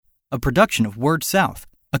a production of Word South,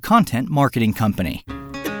 a content marketing company.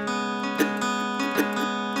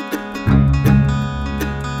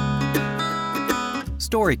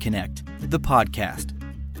 Story Connect, the podcast,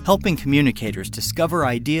 helping communicators discover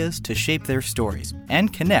ideas to shape their stories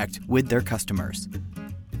and connect with their customers.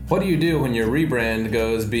 What do you do when your rebrand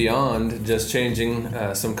goes beyond just changing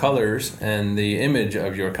some colors and the image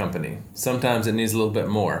of your company? Sometimes it needs a little bit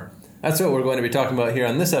more. That's what we're going to be talking about here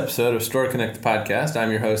on this episode of Story Connect the podcast. I'm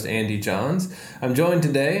your host, Andy Johns. I'm joined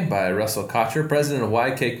today by Russell Kocher, president of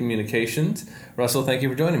YK Communications. Russell, thank you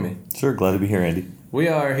for joining me. Sure, glad to be here, Andy. We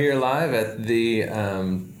are here live at the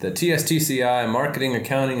TSTCI Marketing,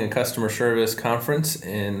 Accounting, and Customer Service Conference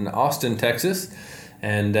in Austin, Texas.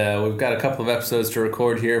 And we've got a couple of episodes to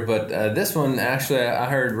record here, but this one, actually, I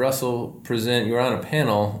heard Russell present. You were on a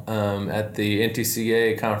panel at the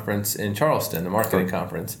NTCA conference in Charleston, the marketing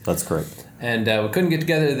conference. That's correct. And we couldn't get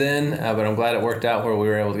together then, but I'm glad it worked out where we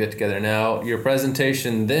were able to get together now. Your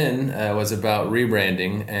presentation then was about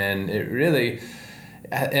rebranding, and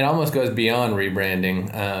it almost goes beyond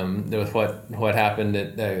rebranding with what happened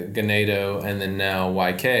at Ganado and then now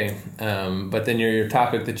YK. But then your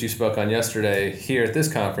topic that you spoke on yesterday here at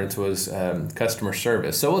this conference was customer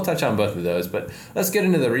service. So we'll touch on both of those. But let's get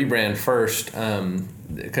into the rebrand first,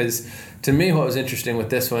 because to me what was interesting with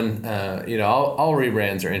this one, all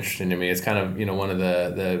rebrands are interesting to me. It's kind of one of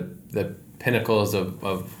the pinnacles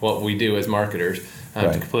of what we do as marketers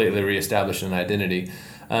to completely reestablish an identity.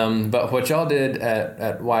 But what y'all did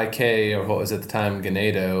at YK, or what was at the time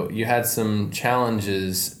Ganado, you had some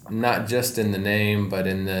challenges, not just in the name, but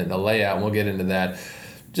in the layout, and we'll get into that.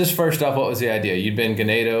 Just first off, what was the idea? You'd been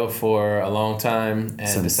Ganado for a long time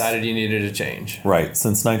and decided you needed a change. Right.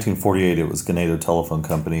 Since 1948, it was Ganado Telephone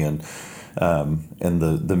Company, and in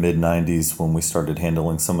the mid-'90s, when we started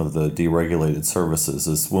handling some of the deregulated services,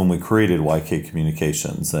 is when we created YK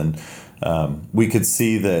Communications. And we could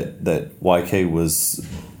see that YK was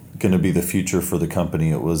going to be the future for the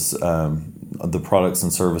company. It was the products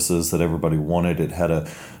and services that everybody wanted. It had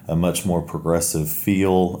a much more progressive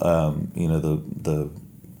feel. The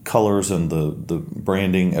colors and the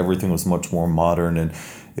branding, everything was much more modern, and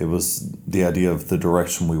it was the idea of the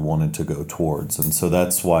direction we wanted to go towards. And so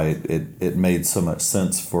that's why it made so much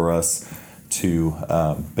sense for us to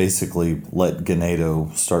basically let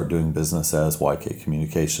Ganado start doing business as YK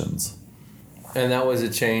Communications. And that was a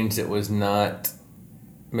change that was not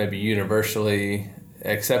maybe universally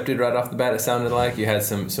accepted right off the bat. It sounded like you had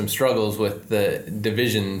some struggles with the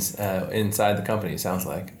divisions inside the company, it sounds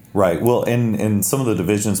like. Right. Well, and some of the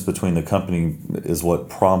divisions between the company is what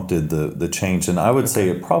prompted the change. And I would say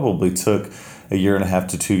it probably took a year and a half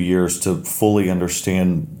to 2 years to fully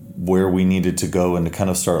understand where we needed to go and to kind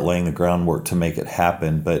of start laying the groundwork to make it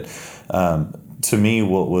happen. But to me,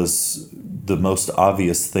 what was the most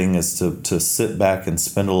obvious thing is to sit back and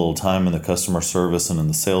spend a little time in the customer service and in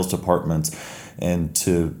the sales departments, and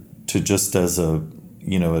to just as a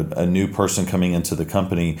new person coming into the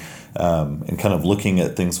company and kind of looking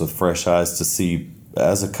at things with fresh eyes to see,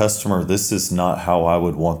 as a customer, this is not how I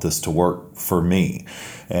would want this to work for me.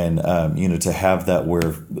 And, to have that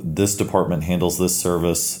where this department handles this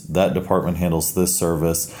service, that department handles this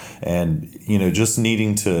service, and, just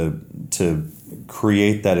needing to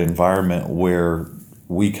create that environment where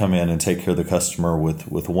we come in and take care of the customer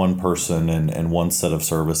with one person and one set of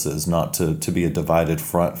services, not to be a divided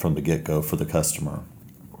front from the get-go for the customer.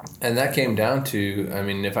 And that came down to,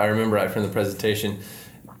 if I remember right from the presentation,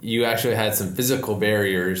 you actually had some physical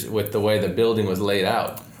barriers with the way the building was laid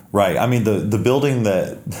out. Right. The building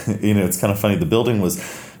that, it's kind of funny, the building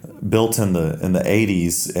was built in the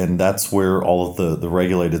 80s, and that's where all of the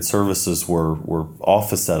regulated services were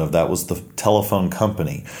officed out of. That was the telephone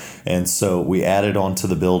company. And so we added on to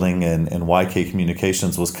the building, and YK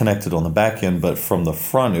Communications was connected on the back end, but from the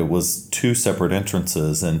front it was two separate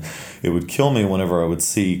entrances. And it would kill me whenever I would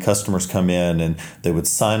see customers come in and they would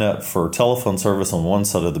sign up for telephone service on one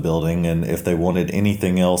side of the building, and if they wanted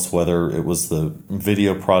anything else, whether it was the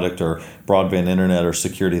video product or broadband internet or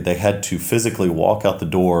security, they had to physically walk out the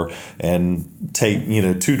door and take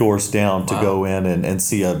two doors down to go in and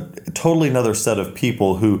see a totally another set of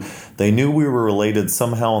people who they knew we were related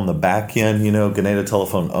somehow on the back end. Ganado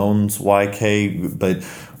Telephone owns YK, but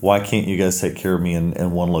why can't you guys take care of me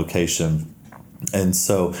in one location? And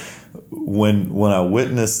so when I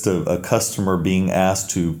witnessed a customer being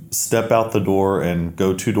asked to step out the door and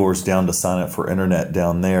go 2 doors down to sign up for internet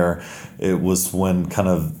down there, it was when kind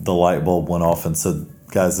of the light bulb went off and said,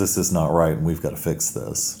 guys, this is not right, and we've got to fix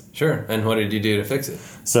this. Sure. And what did you do to fix it?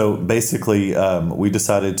 So basically,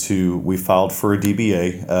 we filed for a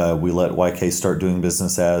DBA. We let YK start doing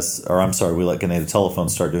business we let Ganado Telephone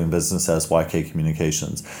start doing business as YK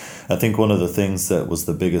Communications. I think one of the things that was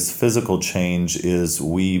the biggest physical change is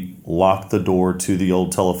we locked the door to the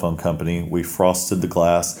old telephone company. We frosted the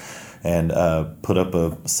glass and put up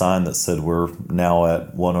a sign that said we're now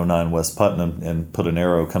at 109 West Putnam and put an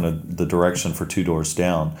arrow kind of the direction for 2 doors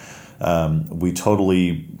down. We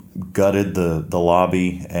totally gutted the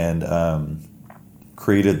lobby and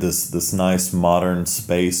created this nice modern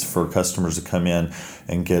space for customers to come in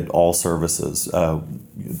and get all services.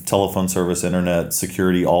 Telephone service, internet,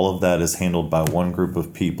 security, all of that is handled by one group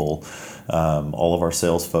of people. All of our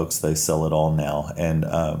sales folks, they sell it all now. And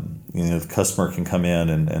the customer can come in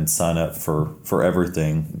and sign up for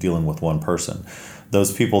everything dealing with one person.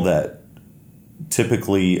 Those people that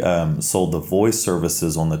typically sold the voice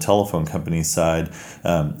services on the telephone company side,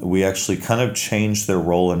 we actually kind of changed their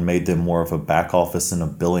role and made them more of a back office and a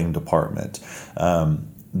billing department.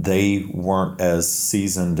 They weren't as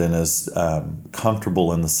seasoned and as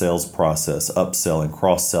comfortable in the sales process, upselling,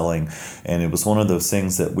 cross-selling, and it was one of those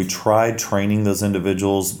things that we tried training those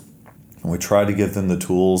individuals. We tried to give them the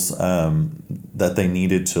tools that they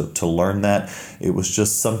needed to learn that. It was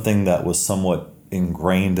just something that was somewhat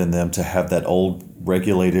ingrained in them to have that old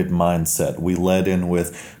regulated mindset. We led in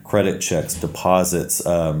with credit checks, deposits,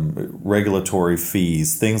 regulatory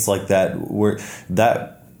fees, things like that. Where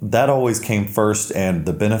that always came first, and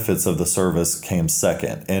the benefits of the service came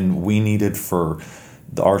second. And we needed for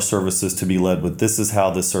our services to be led with, this is how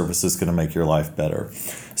this service is going to make your life better.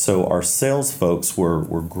 So our sales folks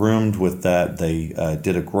were groomed with that. They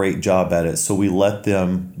did a great job at it. So we let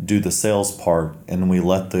them do the sales part, and we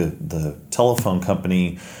let the telephone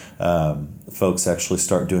company folks actually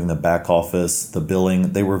start doing the back office, the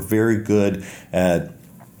billing. They were very good at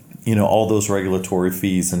all those regulatory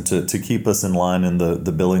fees and to keep us in line in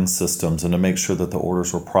the billing systems and to make sure that the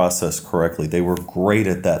orders were processed correctly. They were great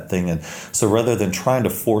at that thing. And so rather than trying to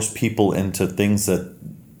force people into things that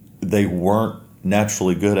they weren't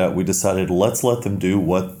naturally good at, we decided let's let them do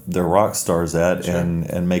what they're rock stars at. Sure.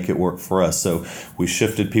 and make it work for us. So we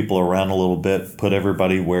shifted people around a little bit, put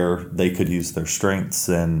everybody where they could use their strengths,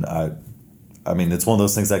 and I mean, it's one of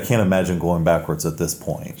those things I can't imagine going backwards at this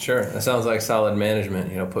point. Sure, it sounds like solid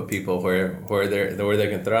management. Put people where they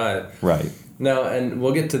can thrive. Right. No, and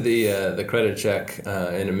we'll get to the credit check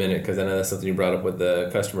in a minute, because I know that's something you brought up with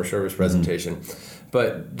the customer service presentation. Mm-hmm.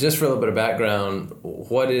 But just for a little bit of background,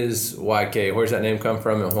 what is YK? Where's that name come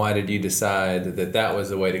from, and why did you decide that was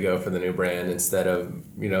the way to go for the new brand instead of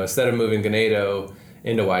moving Ganado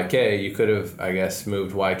into YK? You could have, I guess,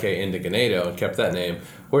 moved YK into Ganado and kept that name.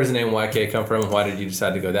 Where's the name YK come from? Why did you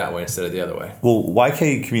decide to go that way instead of the other way? Well,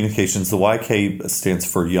 YK Communications, the YK stands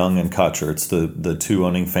for Young and Kotcher. It's the two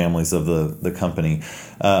owning families of the company.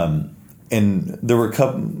 And there were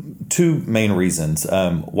two main reasons.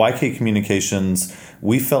 YK Communications,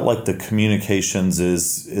 we felt like the communications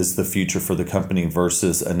is the future for the company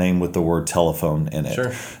versus a name with the word telephone in it.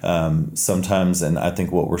 Sure. Sometimes, and I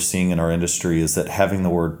think what we're seeing in our industry is that having the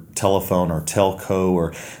word telephone or telco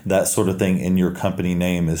or that sort of thing in your company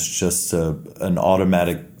name is just an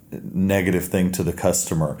automatic negative thing to the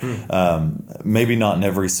customer. Maybe not in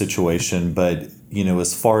every situation, but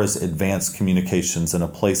as far as advanced communications and a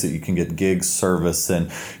place that you can get gig service and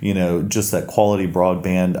just that quality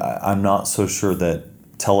broadband, I'm not so sure that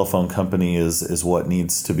telephone company is what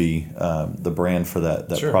needs to be the brand for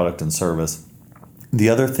that Sure. product and service. The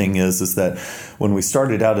other thing is that when we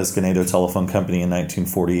started out as Ganado Telephone Company in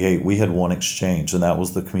 1948, we had one exchange, and that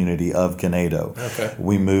was the community of Ganado. Okay.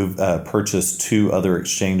 We purchased 2 other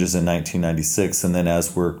exchanges in 1996, and then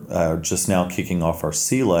as we're just now kicking off our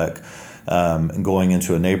CLEC and going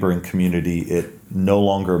into a neighboring community, it no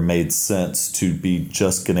longer made sense to be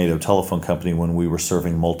just Ganado Telephone Company when we were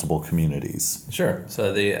serving multiple communities. Sure.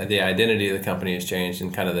 So the identity of the company has changed,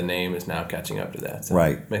 and kind of the name is now catching up to that. So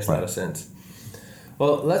right. Makes a lot of sense.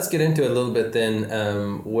 Well, let's get into it a little bit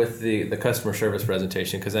then with the customer service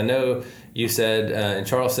presentation, because I know you said, in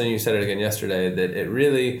Charleston, you said it again yesterday, that it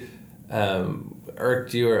really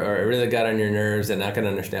irked you or it really got on your nerves, and I can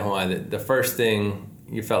understand why. The first thing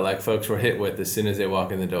you felt like folks were hit with as soon as they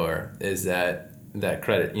walk in the door is that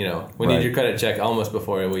credit. We right. need your credit check almost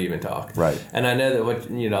before we even talk. Right. And I know that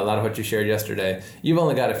a lot of what you shared yesterday, you've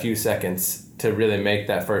only got a few seconds to really make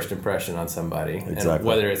that first impression on somebody. Exactly. And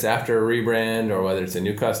whether it's after a rebrand or whether it's a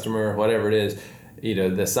new customer, whatever it is,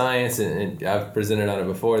 the science, and I've presented on it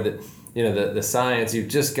before, that the science, you've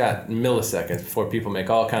just got milliseconds before people make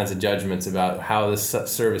all kinds of judgments about how the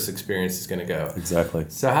service experience is going to go. Exactly.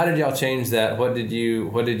 So how did y'all change that? What did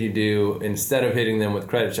you do instead of hitting them with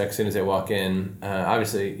credit checks as soon as they walk in?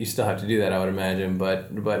 Obviously, you still have to do that, I would imagine,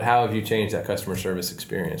 but how have you changed that customer service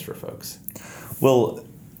experience for folks? Well,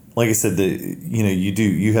 like I said,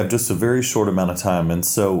 you have just a very short amount of time, and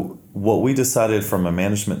so what we decided from a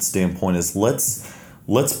management standpoint is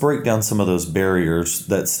let's break down some of those barriers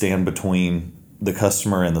that stand between the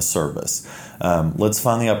customer and the service. Let's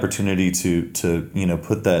find the opportunity to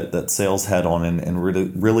put that sales hat on and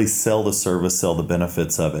really sell the service, sell the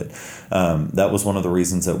benefits of it. That was one of the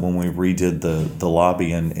reasons that when we redid the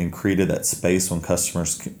lobby and created that space when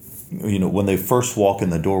customers, when they first walk in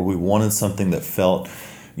the door, we wanted something that felt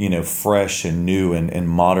fresh and new and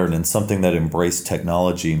modern, and something that embraced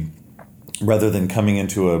technology rather than coming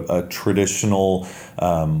into a traditional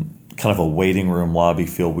kind of a waiting room lobby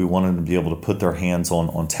feel. We wanted them to be able to put their hands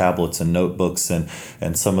on tablets and notebooks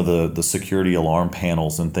and some of the security alarm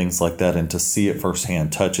panels and things like that, and to see it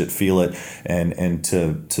firsthand, touch it, feel it, and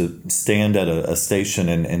to stand at a station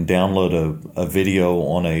and download a video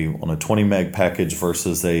on a 20 meg package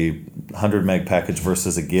versus a 100 meg package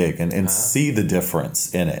versus a gig, and see the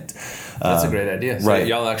difference in it. That's a great idea. So right.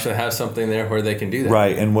 Y'all actually have something there where they can do that.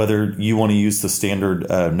 Right, and whether you want to use the standard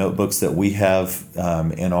notebooks that we have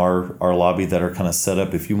in our lobby that are kind of set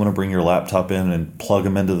up, if you want to bring your laptop in and plug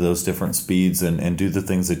them into those different speeds and do the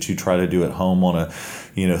things that you try to do at home on a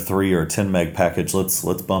 3 or 10 meg package, let's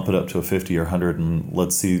bump it up to a 50 or 100, and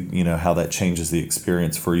let's see how that changes the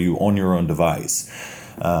experience for you on your own device.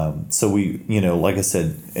 So we, like I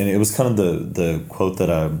said, and it was kind of the quote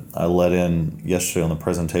that I let in yesterday on the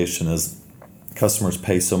presentation is, customers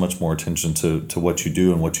pay so much more attention to what you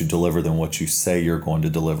do and what you deliver than what you say you're going to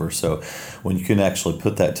deliver. So when you can actually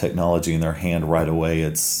put that technology in their hand right away,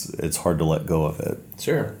 it's hard to let go of it.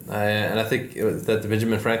 Sure. And I think it was that the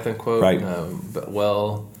Benjamin Franklin quote, right. But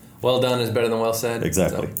well done is better than well said.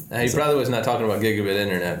 Exactly. So, he probably was not talking about gigabit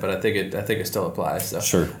internet, but I think it still applies. So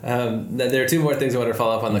sure. There are two more things I want to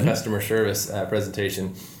follow up on the customer service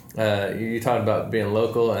presentation. You talked about being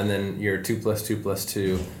local, and then your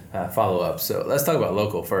 2+2+2 follow-up. So let's talk about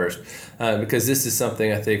local first, because this is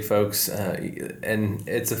something I think folks, and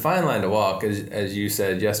it's a fine line to walk, as you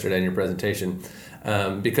said yesterday in your presentation,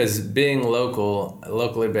 because being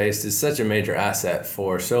locally based is such a major asset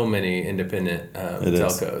for so many independent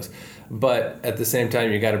telcos. But at the same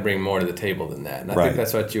time, you got to bring more to the table than that. And I think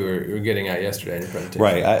that's what you were getting at yesterday in your presentation.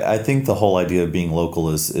 Right. I think the whole idea of being local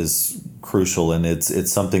is crucial, and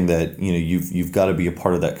it's something that you've got to be a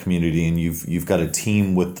part of that community, and you've got to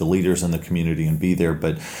team with the leaders in the community and be there.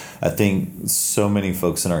 But I think so many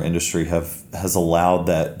folks in our industry has allowed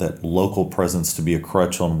that local presence to be a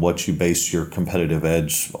crutch on what you base your competitive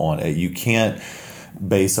edge on. You can't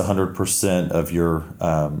base 100% of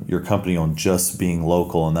your company on just being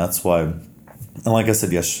local, and that's why. And like I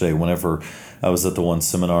said yesterday, whenever I was at the one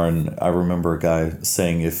seminar, and I remember a guy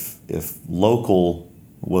saying, if local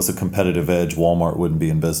was a competitive edge, Walmart wouldn't be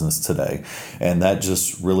in business today. And that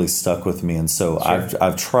just really stuck with me. And so sure.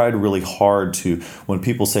 I've tried really hard to, when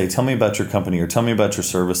people say, tell me about your company or tell me about your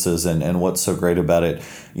services and what's so great about it,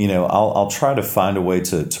 I'll try to find a way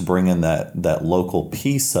to bring in that local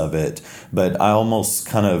piece of it. But I almost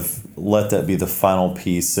kind of let that be the final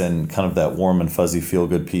piece and kind of that warm and fuzzy feel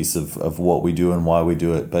good piece of what we do and why we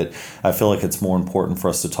do it. But I feel like it's more important for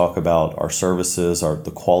us to talk about our services,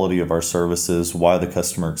 the quality of our services, why the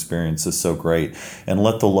customer experience is so great, and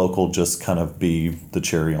let the local just kind of be the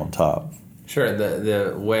cherry on top. Sure.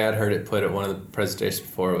 The way I'd heard it put at one of the presentations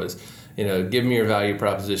before was, give me your value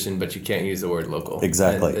proposition, but you can't use the word local.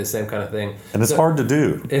 Exactly. And the same kind of thing. And it's hard to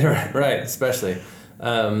do. Right, especially.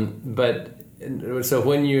 But so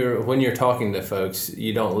when you're talking to folks,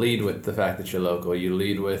 you don't lead with the fact that you're local. You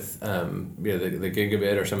lead with the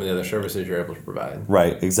gigabit or some of the other services you're able to provide.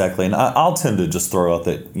 Right, exactly. And I'll tend to just throw out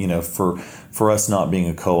that for us not being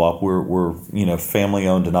a co-op, we're family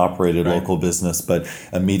owned and operated right. local business, but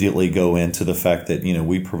immediately go into the fact that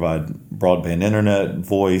we provide broadband internet,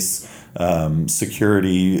 voice,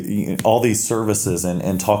 security, all these services,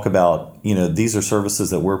 and talk about these are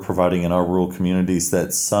services that we're providing in our rural communities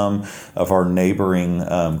that some of our neighboring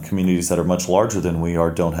communities that are much larger than we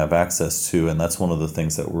are don't have access to, and that's one of the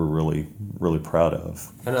things that we're really, really proud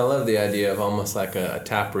of. And I love the idea of almost like a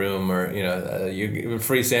tap room, or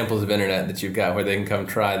free samples of internet that you've got where they can come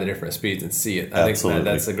try the different speeds and see it. I Absolutely.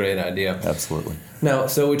 think that's a great idea. Absolutely. Now,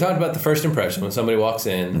 so we talked about the first impression when somebody walks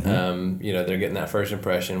in. Mm-hmm. They're getting that first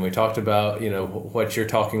impression. We talked about what you're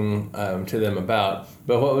talking to them about.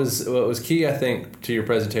 But what was key, I think, to your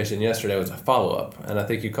presentation yesterday was a follow-up. And I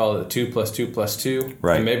think you called it 2 + 2 + 2.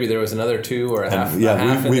 Right. And maybe there was another 2 or a half.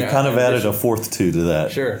 Yeah, we've kind of added a fourth 2 to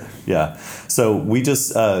that. Sure. Yeah. So we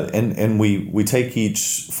just, and we take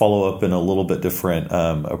each follow-up in a little bit different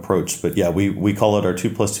approach. But yeah, we call it our 2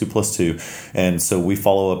 + 2 + 2. And so we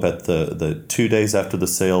follow up at the 2 days after the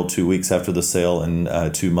sale, 2 weeks after the sale,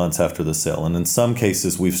 and 2 months after the sale. And in some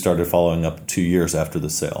cases, we've started following up 2 years after the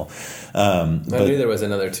sale. I knew there was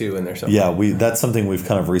another 2 in there somewhere. Yeah, that's something we've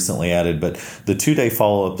kind of recently added. But the 2-day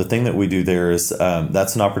follow-up, the thing that we do there is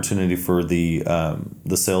that's an opportunity for the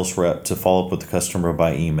sales rep to follow up with the customer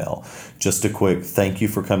by email. Just a quick thank you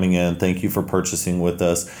for coming in, thank you for purchasing with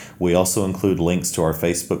us. We also include links to our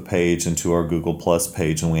Facebook page and to our Google Plus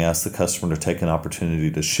page, and we ask the customer to take an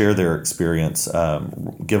opportunity to share their experience,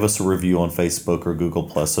 give us a review on Facebook or Google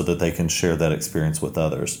Plus so that they can share that experience with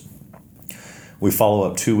others. We follow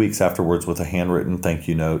up 2 weeks afterwards with a handwritten thank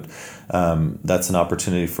you note. That's an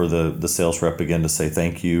opportunity for the sales rep again to say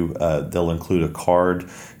thank you. They'll include a card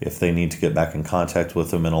if they need to get back in contact with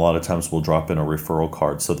them, and a lot of times we'll drop in a referral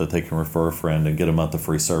card so that they can refer a friend and get a month of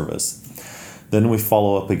free service. Then we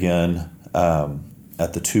follow up again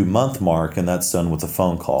at the 2-month mark, and that's done with a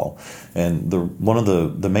phone call. And one of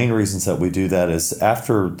the main reasons that we do that is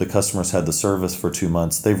after the customers had the service for 2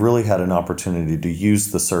 months, they've really had an opportunity to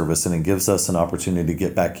use the service, and it gives us an opportunity to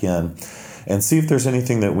get back in and see if there's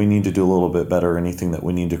anything that we need to do a little bit better, anything that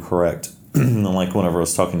we need to correct. Like whenever I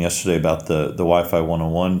was talking yesterday about the Wi-Fi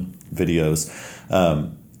 101 videos,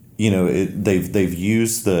 they've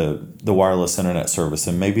used the wireless internet service,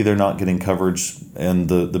 and maybe they're not getting coverage in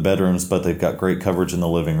the bedrooms, but they've got great coverage in the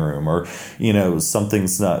living room, or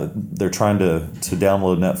something's not. They're trying to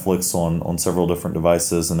download Netflix on several different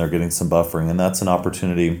devices, and they're getting some buffering, and that's an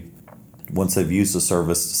opportunity once they've used the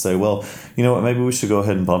service to say, well, you know what, maybe we should go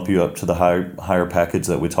ahead and bump you up to the higher package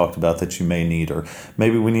that we talked about that you may need, or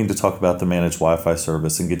maybe we need to talk about the managed Wi-Fi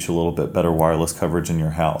service and get you a little bit better wireless coverage in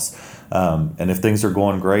your house. And if things are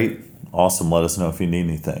going great, awesome, let us know if you need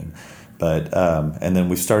anything. But and then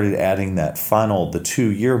we started adding that the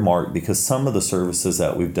 2-year mark, because some of the services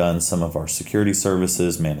that we've done, some of our security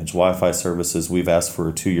services, managed Wi-Fi services, we've asked for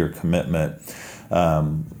a 2-year commitment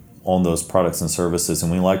on those products and services,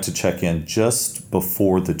 and we like to check in just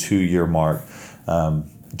before the 2-year mark,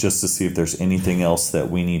 just to see if there's anything else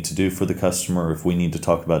that we need to do for the customer, if we need to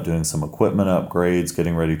talk about doing some equipment upgrades,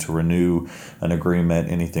 getting ready to renew an agreement,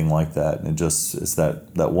 anything like that. And it just is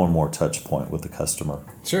that one more touch point with the customer.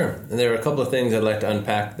 Sure. And there are a couple of things I'd like to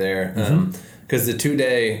unpack there. Because the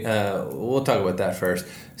 2-day, we'll talk about that first.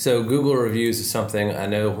 So Google reviews is something I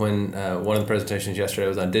know when one of the presentations yesterday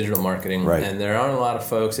was on digital marketing, right. And there aren't a lot of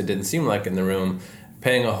folks, it didn't seem like in the room,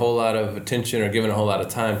 paying a whole lot of attention or giving a whole lot of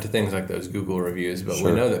time to things like those Google reviews. But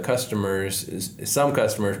we know that some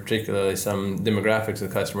customers, particularly some demographics of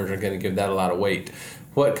customers, are going to give that a lot of weight.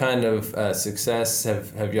 What kind of success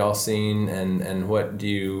have y'all seen, and what do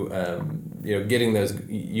you getting those?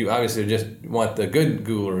 You obviously just want the good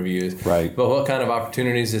Google reviews, right? But what kind of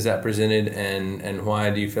opportunities is that presented, and why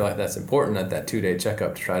do you feel like that's important at that 2-day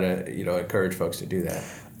checkup to try to encourage folks to do that?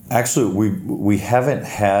 Actually, we haven't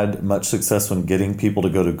had much success when getting people to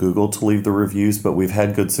go to Google to leave the reviews, but we've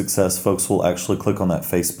had good success. Folks will actually click on that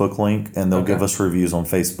Facebook link, and they'll give us reviews on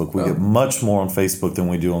Facebook. We get much more on Facebook than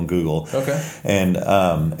we do on Google. Okay.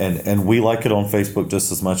 And we like it on Facebook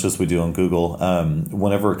just as much as we do on Google.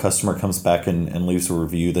 Whenever a customer comes back and leaves a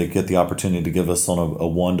review, they get the opportunity to give us on a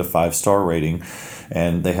 1 to 5 star rating,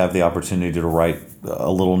 and they have the opportunity to write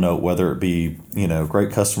a little note, whether it be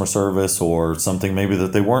great customer service or something maybe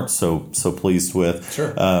that they weren't so pleased with.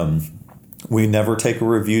 Sure. We never take a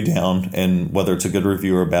review down, and whether it's a good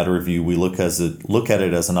review or a bad review, we look at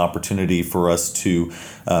it as an opportunity for us to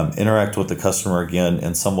interact with the customer again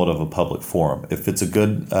in somewhat of a public forum. If it's a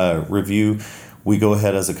good review, we go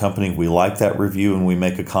ahead as a company, we like that review, and we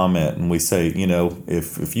make a comment, and we say,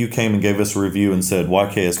 if you came and gave us a review and said,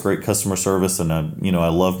 YK has great customer service, and I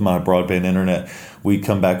love my broadband internet, we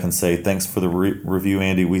come back and say, thanks for the review,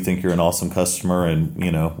 Andy. We think you're an awesome customer, and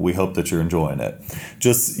we hope that you're enjoying it.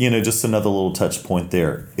 Just another little touch point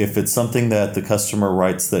there. If it's something that the customer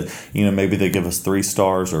writes that maybe they give us 3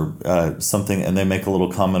 stars or something, and they make a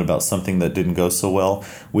little comment about something that didn't go so well,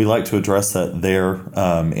 we like to address that there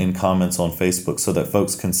in comments on Facebook, so that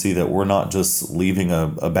folks can see that we're not just leaving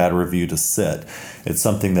a bad review to sit. It's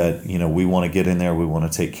something that we want to get in there, we want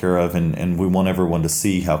to take care of, and we want everyone to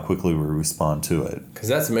see how quickly we respond to it. Because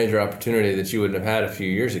that's a major opportunity that you wouldn't have had a few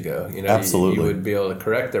years ago. Absolutely. You would be able to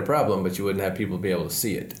correct their problem, but you wouldn't have people be able to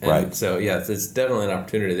see it. And right. So, yeah, it's definitely an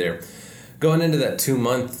opportunity there. Going into that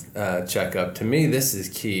 2-month checkup, to me, this is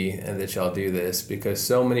key, and that y'all do this, because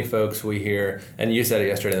so many folks we hear, and you said it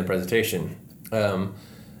yesterday in the presentation,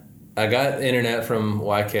 I got internet from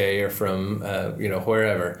YK or from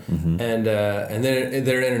wherever, and then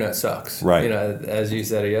their internet sucks. Right. As you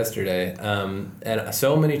said it yesterday, and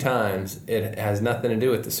so many times it has nothing to do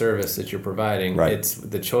with the service that you're providing. Right. It's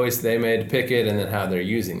the choice they made to pick it, and then how they're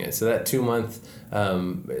using it. So that 2-month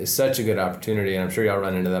is such a good opportunity, and I'm sure y'all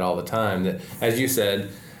run into that all the time. That, as you said,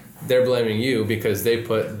 they're blaming you because they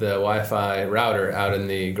put the Wi-Fi router out in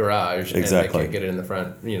the garage, exactly. and they can't get it in the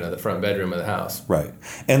front, the front bedroom of the house. Right.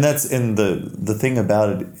 And the thing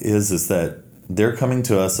about it is that they're coming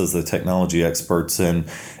to us as the technology experts, and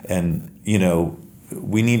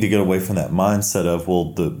we need to get away from that mindset of,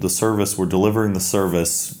 well, the service, we're delivering the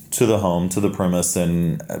service to the home, to the premise,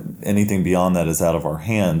 and anything beyond that is out of our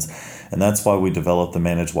hands. And that's why we developed the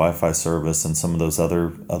managed Wi-Fi service and some of those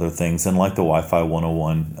other things, and like the Wi-Fi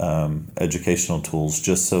 101 educational tools,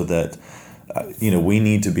 just so that we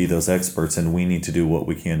need to be those experts, and we need to do what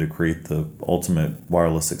we can to create the ultimate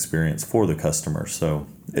wireless experience for the customer. So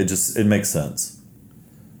it makes sense.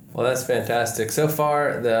 Well, that's fantastic. So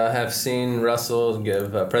far, I have seen Russell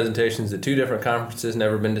give presentations at 2 different conferences,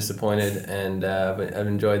 never been disappointed, and I've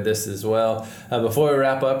enjoyed this as well. Before we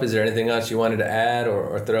wrap up, is there anything else you wanted to add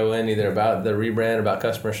or throw in, either about the rebrand, about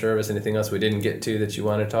customer service, anything else we didn't get to that you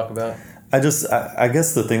want to talk about? I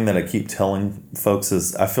guess the thing that I keep telling folks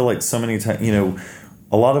is, I feel like so many times,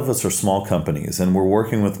 a lot of us are small companies, and we're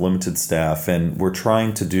working with limited staff, and we're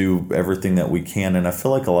trying to do everything that we can. And I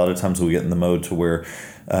feel like a lot of times we get in the mode to where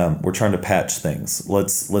we're trying to patch things.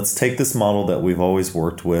 Let's take this model that we've always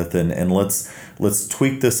worked with, and let's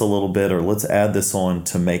tweak this a little bit, or let's add this on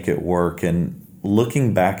to make it work. And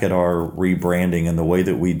looking back at our rebranding and the way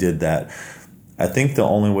that we did that, I think the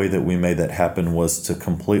only way that we made that happen was to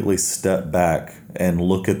completely step back and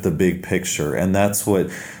look at the big picture. And that's what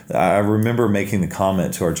I remember making the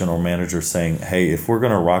comment to our general manager saying, hey, if we're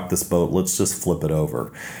going to rock this boat, let's just flip it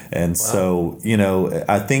over. And wow. So,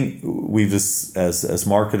 I think we just, as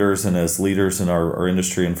marketers and as leaders in our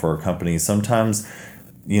industry and for our company, sometimes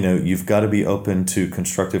you've got to be open to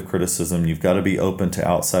constructive criticism. You've got to be open to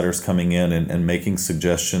outsiders coming in and making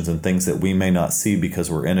suggestions and things that we may not see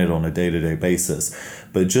because we're in it on a day-to-day basis.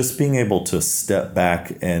 But just being able to step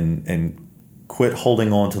back and quit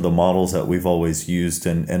holding on to the models that we've always used,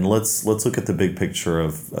 and let's look at the big picture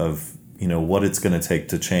of what it's going to take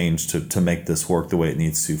to change to make this work the way it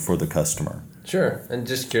needs to for the customer. Sure. And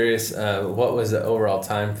just curious, what was the overall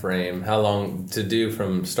time frame? How long to do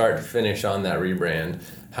from start to finish on that rebrand?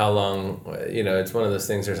 How long, it's one of those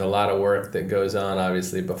things, there's a lot of work that goes on,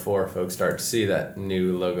 obviously, before folks start to see that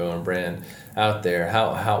new logo and brand out there.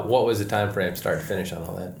 What was the time frame start to finish on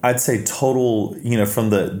all that? I'd say total,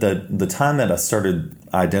 from the time that I started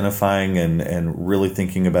identifying and really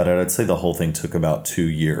thinking about it, I'd say the whole thing took about 2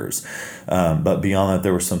 years. But beyond that,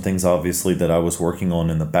 there were some things, obviously, that I was working on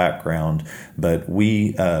in the background. But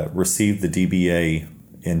we received the DBA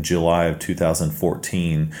in July of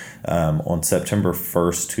 2014. On September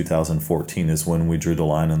 1st, 2014 is when we drew the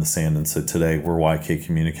line in the sand and said, today we're YK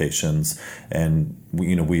Communications, and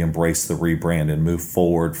we embraced the rebrand and moved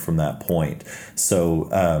forward from that point. So,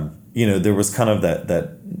 there was kind of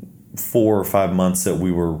that 4 or 5 months that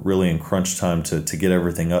we were really in crunch time to get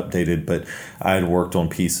everything updated, but I had worked on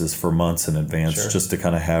pieces for months in advance. Sure. Just to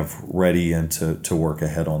kind of have ready and to work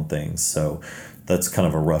ahead on things. So that's kind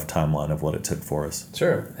of a rough timeline of what it took for us.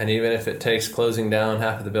 Sure. And even if it takes closing down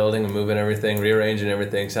half of the building and moving everything, rearranging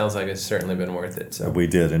everything, sounds like it's certainly been worth it. So we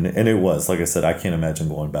did, and it was. Like I said, I can't imagine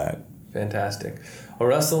going back. Fantastic. Well,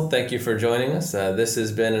 Russell, thank you for joining us. This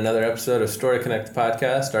has been another episode of Story Connect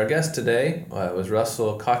podcast. Our guest today was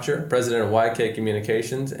Russell Kocher, president of YK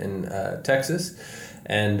Communications in Texas.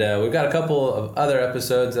 And we've got a couple of other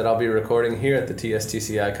episodes that I'll be recording here at the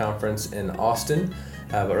TSTCI conference in Austin.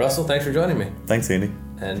 But Russell, thanks for joining me. Thanks, Andy.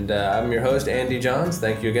 And I'm your host, Andy Johns.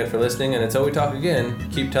 Thank you again for listening. And until we talk again,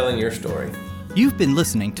 keep telling your story. You've been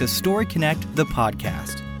listening to Story Connect, the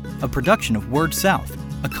podcast, a production of Word South,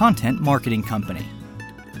 a content marketing company.